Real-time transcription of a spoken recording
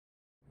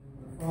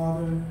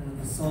Father, and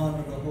of the Son,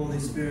 and of the Holy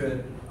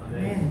Spirit.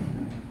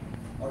 Amen.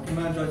 Our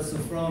Commander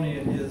Sophrony,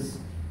 in his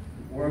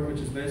work, which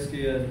is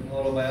basically an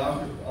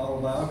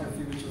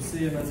autobiography, which you'll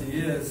see him as he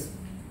is,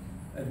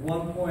 at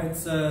one point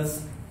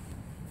says,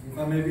 if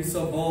I may be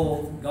so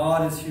bold,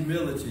 God is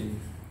humility.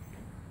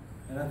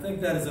 And I think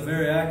that is a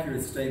very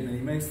accurate statement.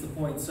 He makes the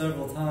point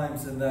several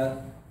times in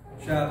that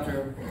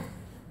chapter,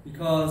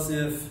 because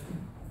if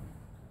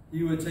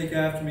he would take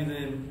after me,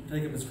 then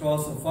take up his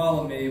cross and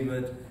follow me,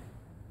 but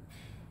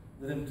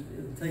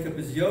then take up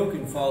his yoke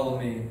and follow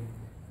me.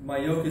 My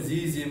yoke is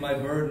easy and my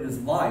burden is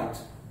light.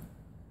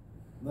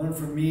 Learn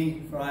from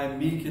me, for I am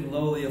meek and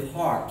lowly of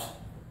heart.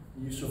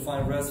 You shall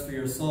find rest for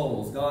your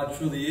souls. God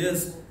truly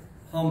is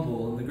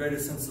humble in the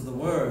greatest sense of the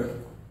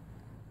word.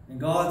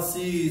 And God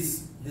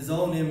sees his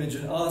own image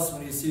in us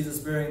when he sees us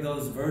bearing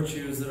those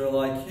virtues that are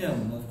like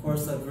him. Of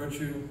course, that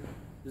virtue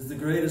is the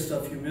greatest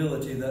of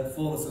humility, that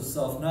fullness of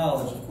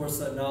self-knowledge. Of course,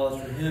 that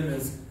knowledge for him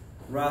is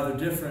rather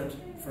different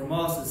from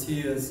us, as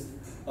he is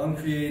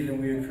uncreated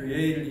and we are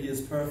created. He is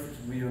perfect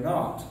and we are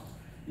not.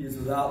 He is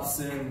without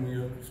sin. We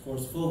are, of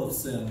course, full of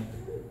sin.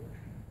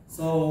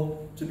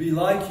 So, to be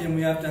like him,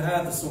 we have to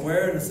have this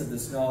awareness of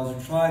this knowledge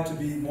and try to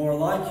be more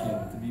like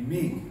him, to be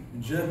meek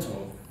and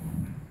gentle.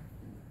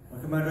 Our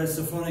Commander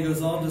Sophrony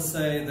goes on to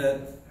say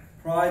that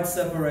pride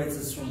separates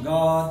us from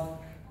God,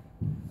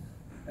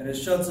 and it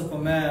shuts up a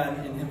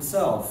man in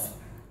himself,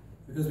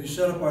 because we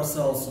shut up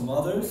ourselves from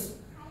others,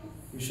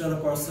 we shut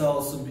up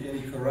ourselves from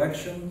any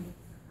correction,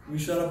 we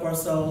shut up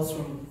ourselves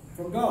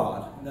from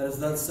God, and that is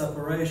that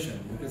separation,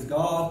 because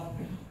God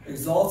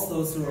exalts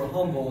those who are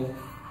humble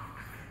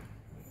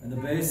and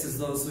debases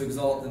those who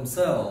exalt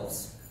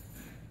themselves.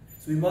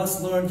 So we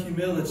must learn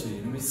humility,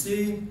 and we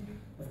see,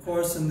 of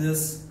course, in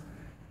this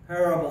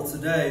parable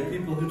today,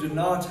 people who do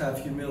not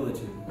have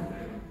humility.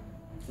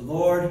 The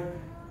Lord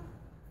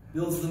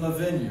builds them a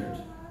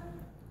vineyard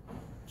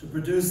to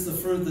produce the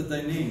fruit that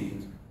they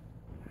need.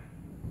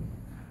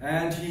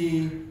 And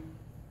he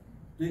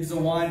digs a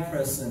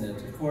winepress in it.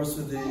 Of course,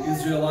 for the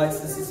Israelites,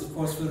 this is, of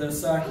course, for their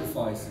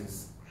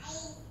sacrifices,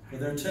 for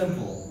their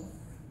temple,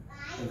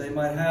 that they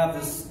might have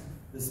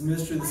this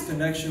mystery, this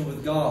connection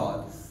with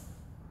God.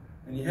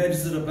 And he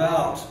hedges it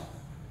about,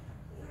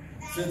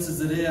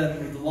 fences it in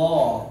with the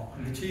law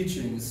and the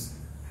teachings,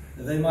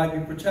 that they might be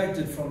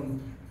protected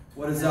from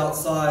what is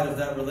outside of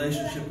that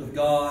relationship with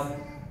God.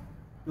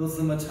 Builds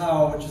them a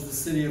tower, which is the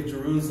city of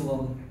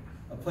Jerusalem,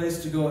 a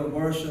place to go and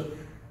worship,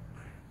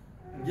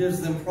 and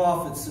gives them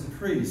prophets and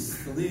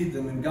priests to lead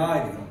them and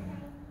guide them.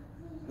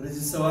 But as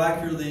he so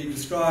accurately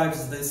describes,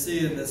 as they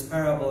see in this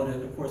parable, and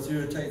it of course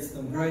irritates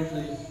them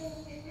greatly,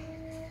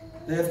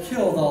 they have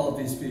killed all of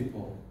these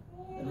people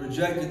and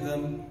rejected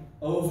them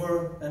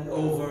over and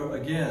over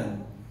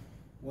again.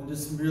 One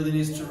just really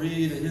needs to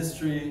read a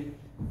history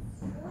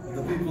of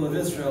the people of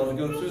Israel, to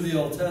go through the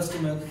Old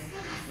Testament,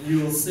 and you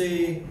will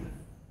see,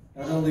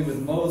 not only with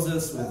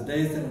Moses, with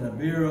Dathan and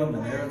Abiram,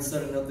 and Aaron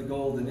setting up the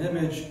golden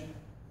image,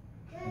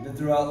 and then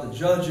throughout the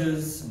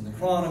Judges and the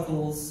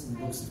Chronicles and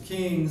the books of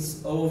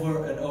Kings,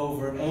 over and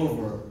over and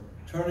over,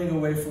 turning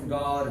away from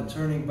God and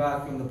turning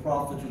back when the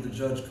prophet or the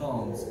judge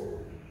comes.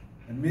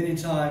 And many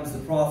times the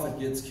prophet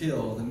gets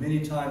killed, and many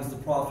times the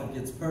prophet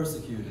gets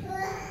persecuted.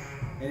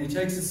 And he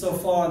takes it so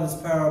far in this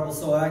parable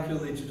so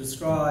accurately to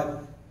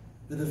describe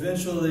that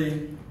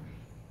eventually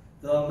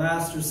the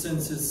master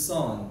sends his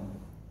son.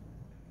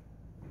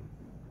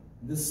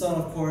 This son,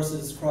 of course,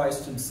 is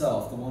Christ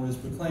himself, the one who's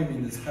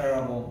proclaiming this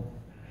parable.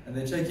 And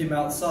they take him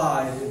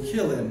outside and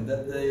kill him,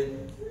 that the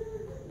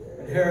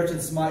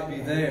inheritance might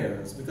be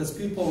theirs. Because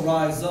people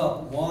rise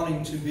up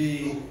wanting to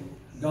be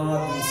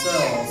God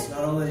themselves.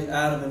 Not only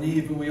Adam and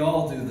Eve, but we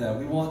all do that.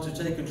 We want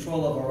to take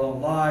control of our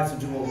own lives and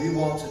do what we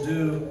want to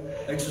do,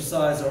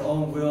 exercise our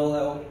own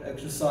will,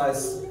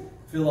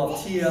 feel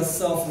off TS,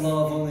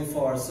 self-love only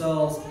for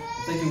ourselves,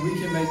 thinking we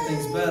can make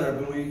things better,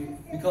 but we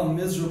become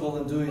miserable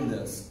in doing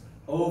this.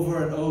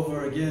 Over and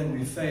over again,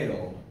 we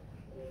fail.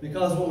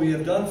 Because what we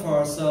have done for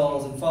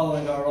ourselves in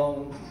following our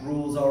own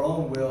rules, our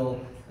own will,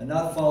 and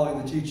not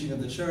following the teaching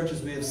of the church,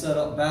 is we have set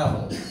up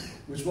Babel,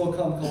 which will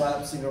come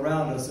collapsing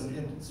around us and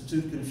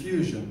institute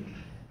confusion.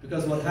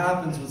 Because what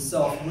happens with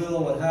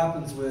self-will, what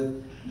happens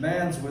with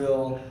man's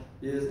will,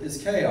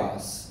 is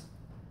chaos,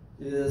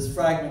 is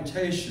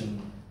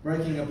fragmentation,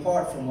 breaking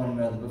apart from one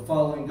another. But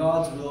following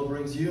God's will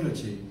brings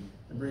unity,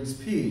 and brings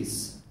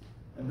peace,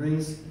 and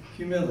brings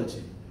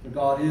humility. For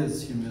God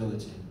is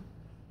humility.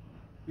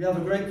 We have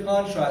a great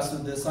contrast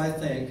with this, I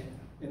think,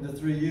 in the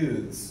three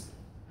youths,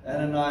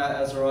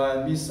 Ananiah, Azariah,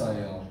 and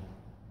Mishael.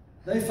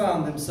 They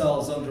found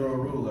themselves under a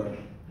ruler,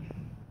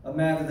 a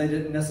man that they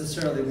didn't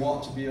necessarily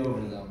want to be over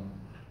them,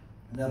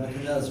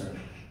 Nebuchadnezzar.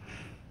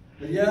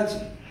 But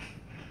yet,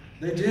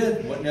 they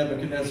did what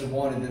Nebuchadnezzar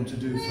wanted them to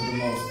do for the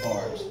most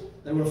part.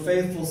 They were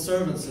faithful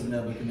servants of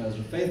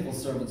Nebuchadnezzar, faithful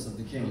servants of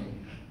the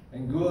king,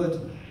 and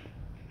good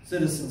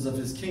citizens of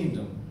his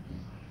kingdom,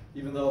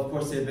 even though, of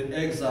course, they had been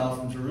exiled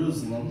from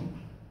Jerusalem,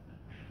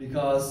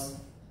 because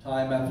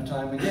time after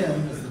time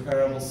again, as the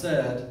parable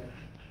said,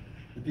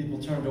 the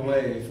people turned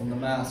away from the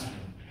master.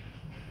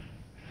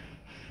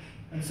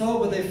 And so,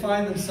 but they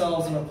find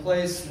themselves in a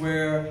place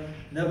where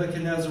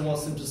Nebuchadnezzar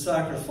wants them to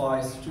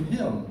sacrifice to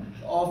him,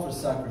 to offer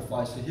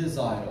sacrifice to his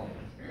idol.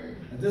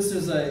 And this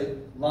is a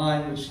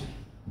line which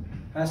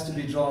has to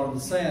be drawn in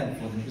the sand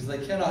for them, because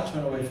they cannot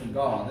turn away from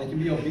God. They can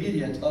be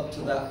obedient up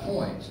to that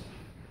point.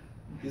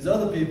 These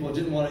other people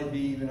didn't want to be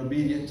even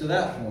obedient to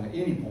that point,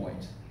 any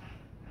point.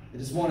 They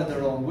just wanted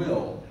their own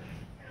will.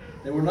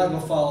 They were not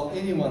going to follow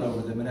anyone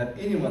over them and have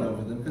anyone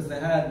over them because they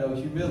had no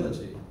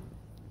humility.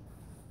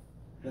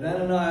 But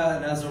Ananias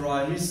and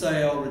Azariah and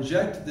Mishael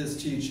reject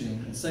this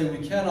teaching and say,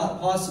 we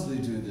cannot possibly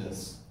do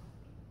this.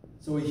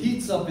 So he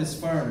heats up his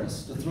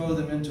furnace to throw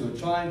them into it,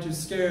 trying to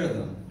scare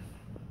them.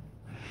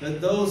 But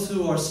those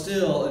who are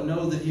still and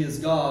know that he is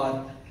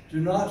God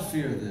do not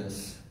fear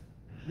this.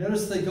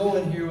 Notice they go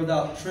in here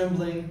without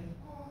trembling,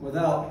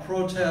 without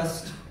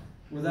protest,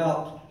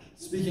 without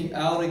speaking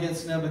out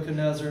against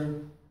Nebuchadnezzar,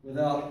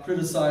 without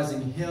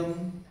criticizing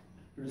him,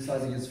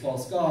 criticizing his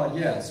false god,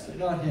 yes, but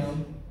not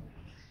him.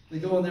 They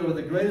go in there with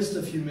the greatest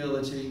of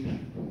humility.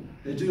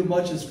 They do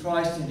much as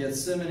Christ in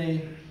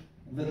Gethsemane,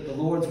 and that the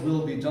Lord's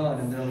will be done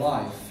in their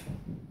life.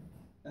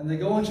 And they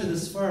go into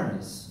this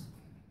furnace.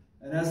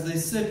 And as they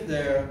sit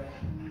there,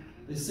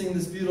 they sing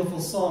this beautiful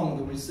song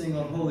that we sing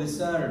on Holy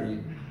Saturday.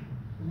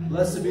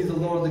 Blessed be the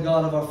Lord, the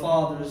God of our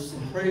fathers,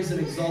 and praised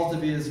and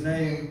exalted be his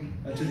name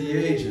unto the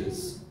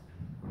ages.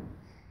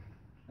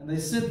 And they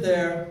sit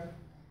there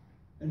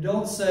and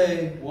don't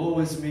say, woe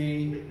is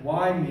me,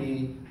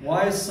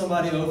 why is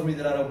somebody over me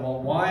that I don't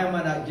want, why am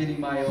I not getting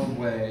my own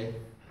way,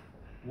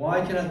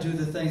 why can't I do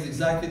the things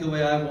exactly the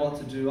way I want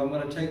to do, I'm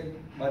going to take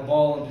my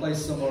ball and play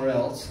somewhere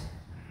else.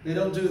 They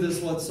don't do this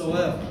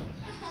whatsoever.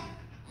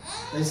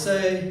 They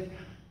say,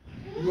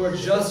 you are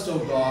just, O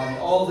God, in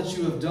all that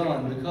you have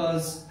done,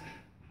 because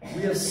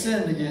we have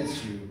sinned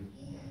against you.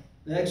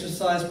 They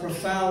exercise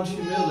profound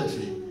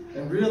humility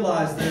and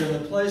realize they're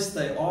in the place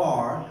they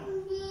are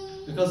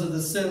because of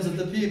the sins of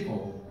the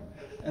people.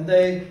 And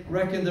they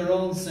reckon their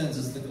own sins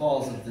as the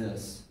cause of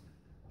this.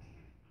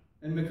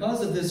 And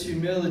because of this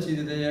humility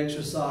that they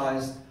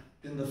exercise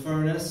in the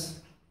furnace,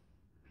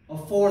 a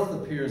fourth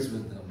appears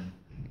with them.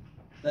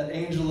 That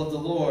angel of the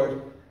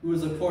Lord, who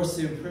is of course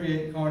the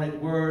pre-incarnate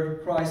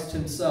Word, Christ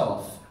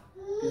himself.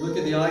 If you look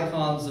at the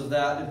icons of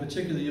that, in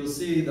particular, you'll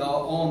see the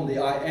Om, the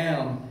I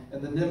am,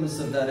 and the nimbus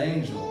of that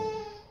angel.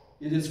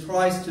 It is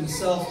Christ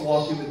himself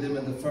walking with them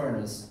in the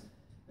furnace.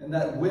 And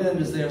that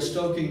wind, as they are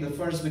stoking the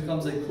furnace,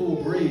 becomes a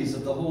cool breeze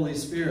of the Holy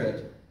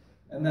Spirit.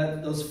 And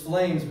that those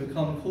flames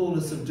become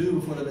coolness of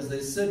dew for them as they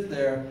sit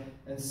there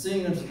and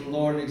sing unto the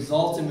Lord and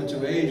exalt him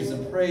into ages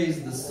and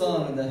praise the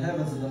sun and the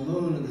heavens and the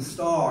moon and the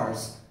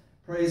stars.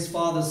 Praise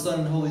Father,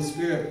 Son, and Holy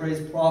Spirit.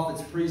 Praise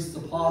prophets, priests,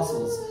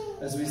 apostles,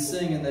 as we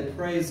sing and they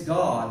praise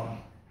God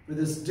for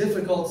this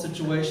difficult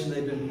situation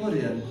they've been put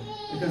in,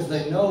 because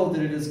they know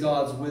that it is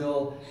God's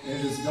will, and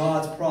it is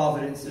God's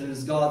providence, and it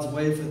is God's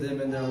way for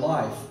them in their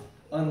life.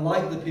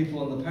 Unlike the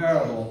people in the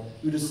parable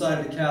who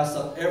decided to cast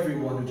out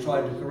everyone who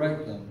tried to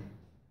correct them.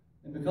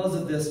 And because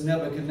of this,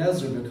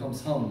 Nebuchadnezzar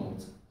becomes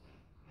humbled.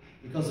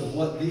 Because of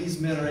what these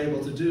men are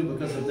able to do,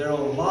 because of their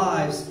own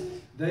lives,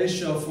 they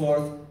show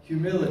forth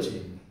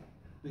humility.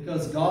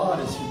 Because God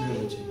is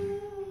humility.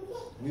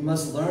 We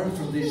must learn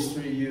from these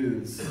three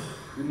youths.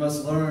 We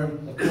must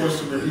learn, of course,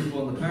 from the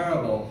people in the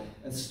parable,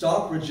 and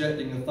stop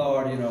rejecting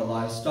authority in our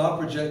lives. Stop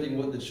rejecting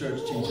what the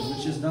church teaches,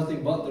 which is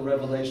nothing but the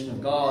revelation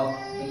of God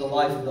and the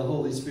life of the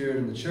Holy Spirit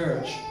in the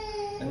church,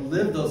 and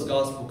live those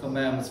gospel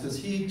commandments, because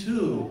he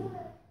too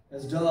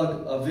has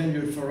dug a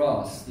vineyard for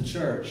us, the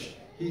church.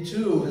 He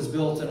too has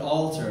built an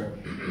altar,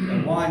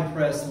 a wine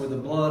press where the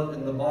blood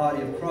and the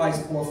body of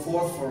Christ pour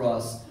forth for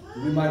us,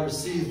 that we might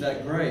receive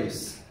that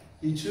grace.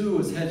 He too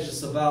has hedged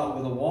us about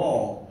with a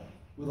wall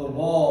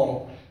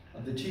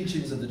of the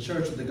teachings of the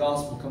church, of the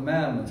gospel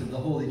commandments, of the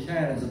holy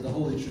canons, of the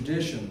holy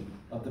tradition,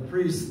 of the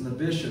priests and the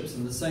bishops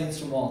and the saints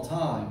from all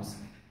times.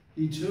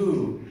 He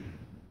too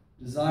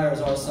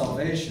desires our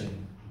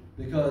salvation,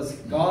 because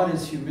God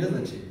is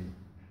humility.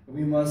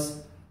 We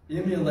must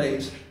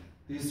emulate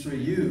these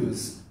three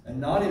youths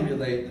and not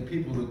emulate the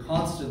people who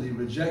constantly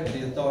reject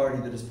the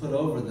authority that is put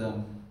over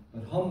them,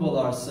 but humble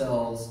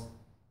ourselves,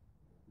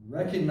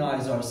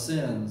 recognize our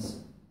sins,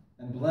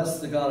 and bless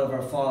the God of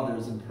our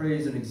fathers, and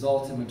praise and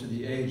exalt him into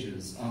the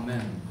ages.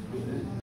 Amen.